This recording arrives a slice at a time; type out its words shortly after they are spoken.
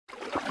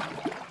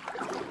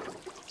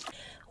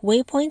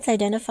Waypoints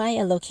identify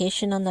a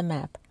location on the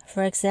map.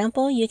 For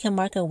example, you can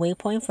mark a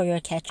waypoint for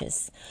your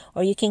catches,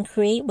 or you can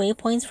create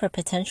waypoints for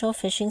potential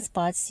fishing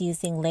spots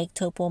using lake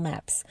topo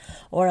maps,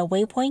 or a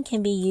waypoint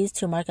can be used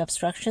to mark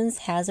obstructions,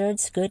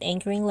 hazards, good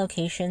anchoring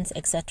locations,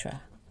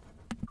 etc.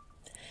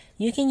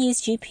 You can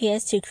use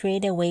GPS to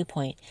create a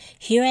waypoint.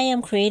 Here I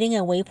am creating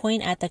a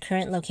waypoint at the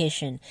current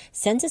location.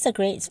 Since it's a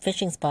great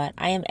fishing spot,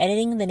 I am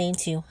editing the name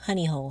to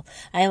Honey Hole.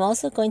 I am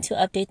also going to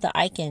update the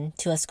icon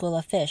to a school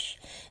of fish.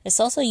 It's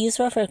also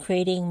useful for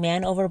creating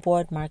man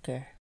overboard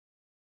marker.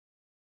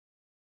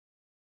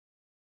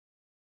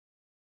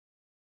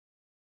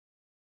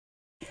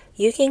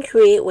 You can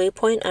create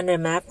waypoint under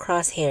map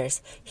crosshairs.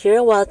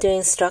 Here, while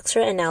doing structure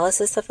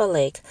analysis of a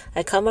lake,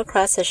 I come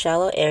across a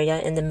shallow area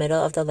in the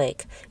middle of the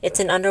lake. It's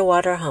an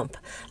underwater hump.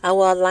 I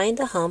will align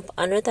the hump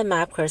under the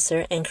map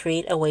cursor and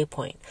create a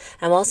waypoint.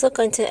 I'm also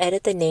going to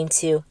edit the name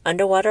to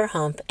underwater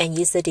hump and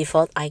use the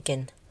default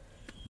icon.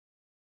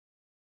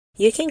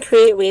 You can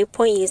create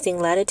waypoint using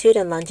latitude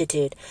and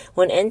longitude.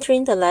 When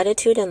entering the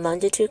latitude and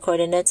longitude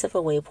coordinates of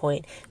a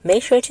waypoint,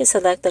 make sure to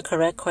select the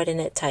correct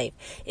coordinate type.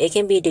 It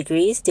can be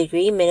degrees,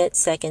 degree, minutes,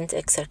 seconds,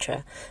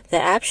 etc.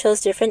 The app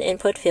shows different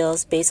input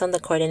fields based on the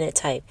coordinate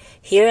type.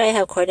 Here I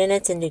have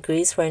coordinates in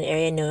degrees for an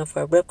area known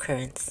for rip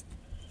currents.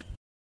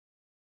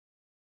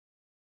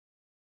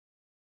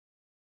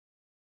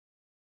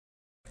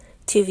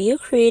 To view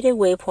created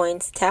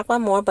waypoints, tap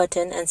on More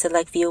button and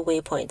select View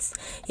Waypoints.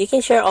 You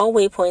can share all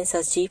waypoints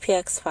as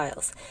GPX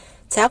files.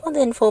 Tap on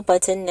the Info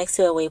button next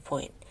to a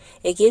waypoint.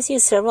 It gives you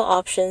several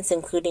options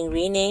including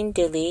rename,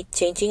 delete,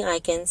 changing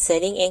icon,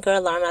 setting anchor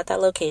alarm at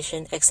that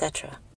location, etc.